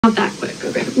Not that quick.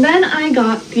 Okay. Then I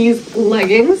got these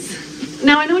leggings.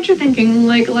 Now I know what you're thinking,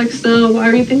 like, Alexa, why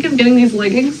are you thinking of getting these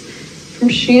leggings from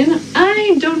Shein?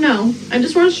 I don't know. I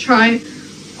just wanted to try.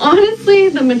 Honestly,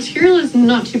 the material is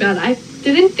not too bad. I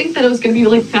didn't think that it was going to be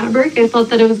like fabric. I thought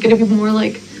that it was going to be more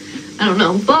like, I don't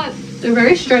know, but they're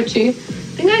very stretchy. I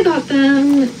think I got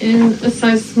them in a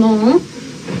size small.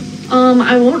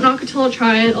 I won't knock until I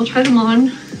try it. I'll try them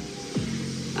on.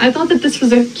 I thought that this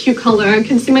was a cute color. I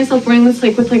can see myself wearing this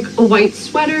like with like a white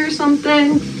sweater or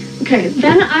something. Okay,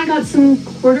 then I got some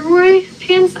corduroy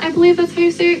pants, I believe that's how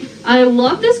you say it. I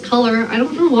love this color. I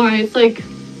don't know why. It's like,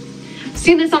 I've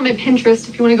seen this on my Pinterest.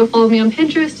 If you want to go follow me on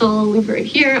Pinterest, I'll leave it right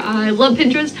here. I love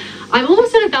Pinterest. I'm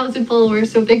almost at 1,000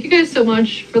 followers, so thank you guys so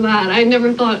much for that. I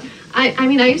never thought, I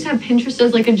mean, I used to have Pinterest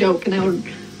as like a joke, and I would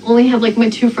only have like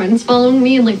my 2 friends following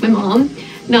me and like my mom.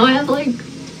 Now I have like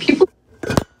people.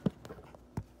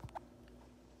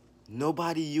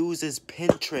 Nobody uses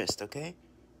Pinterest, okay?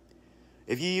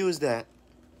 If you use that,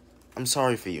 I'm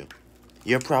sorry for you.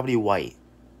 You're probably white.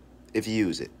 If you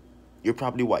use it, you're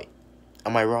probably white.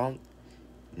 Am I wrong?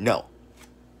 No.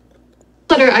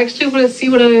 I actually want to see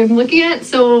what I'm looking at,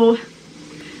 so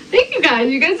thank you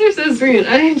guys. You guys are so sweet.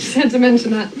 I just had to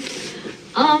mention that.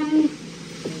 I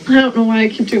don't know why I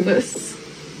keep doing this.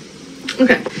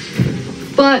 Okay,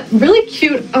 but really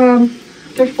cute.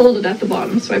 They're folded at the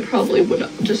bottom, so I probably would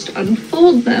just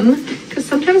unfold them, because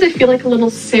sometimes I feel like a little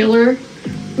sailor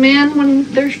man when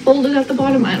they're folded at the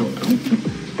bottom. I don't know.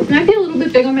 It might be a little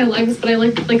bit big on my legs, but I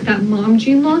like that mom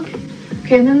jean look.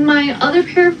 Okay, and then my other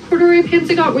pair of corduroy pants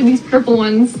I got were these purple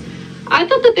ones. I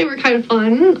thought that they were kind of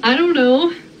fun. I don't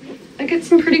know. I get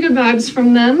some pretty good vibes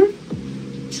from them.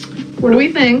 What do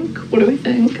we think? What do we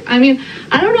think? I mean,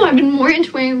 I don't know. I've been more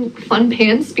into wearing fun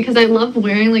pants because I love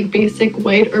wearing like basic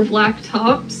white or black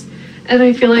tops. And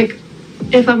I feel like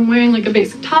if I'm wearing like a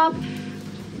basic top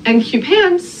and cute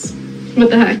pants, what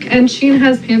the heck? And Shein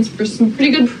has pants for some pretty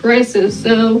good prices,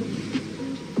 so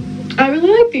I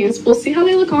really like these. We'll see how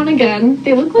they look on again.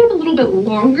 They look like a little bit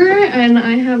longer, and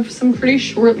I have some pretty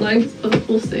short legs, but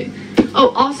we'll see. Oh,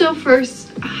 also for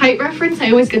height reference, I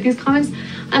always get these comments.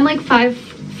 I'm like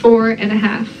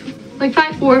 5'4.5", like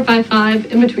 5'4",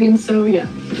 5'5", in between. So yeah,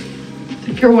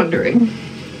 if you're wondering.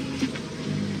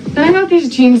 Then I got these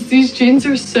jeans. These jeans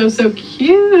are so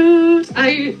cute.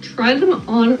 I tried them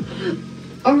on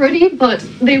already, but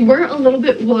they were a little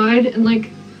bit wide in like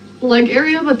leg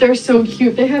area, but they're so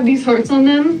cute. They have these hearts on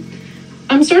them.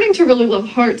 I'm starting to really love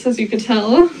hearts, as you could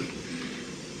tell.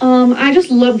 I just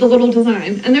love the little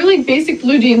design, and they're like basic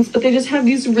blue jeans, but they just have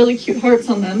these really cute hearts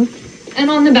on them, and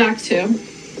on the back too.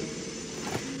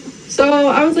 So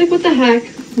I was like, what the heck,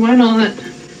 why not?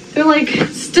 They're like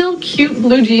still cute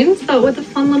blue jeans, but with a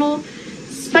fun little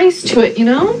spice to it, you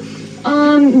know?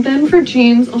 Then for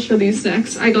jeans, I'll show these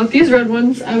next. I got these red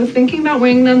ones. I was thinking about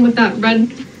wearing them with that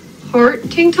red heart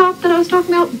tank top that I was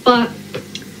talking about, but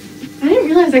I didn't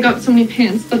realize I got so many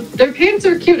pants. But their pants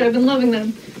are cute. I've been loving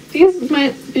them. These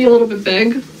might be a little bit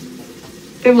big.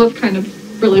 They look kind of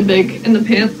really big in the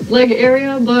pant leg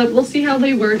area, but we'll see how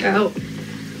they work out.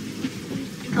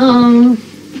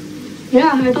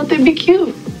 Yeah, I thought they'd be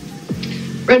cute.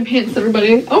 Red pants,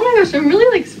 everybody. Oh my gosh, I'm really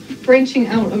like branching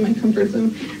out of my comfort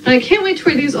zone, and I can't wait to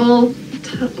wear these all.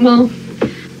 Well,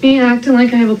 me acting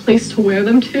like I have a place to wear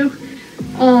them to.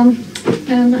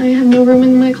 And I have no room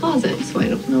in my closet, so I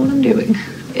don't know what I'm doing.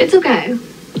 It's okay.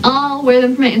 I'll wear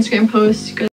them for my Instagram post. You guys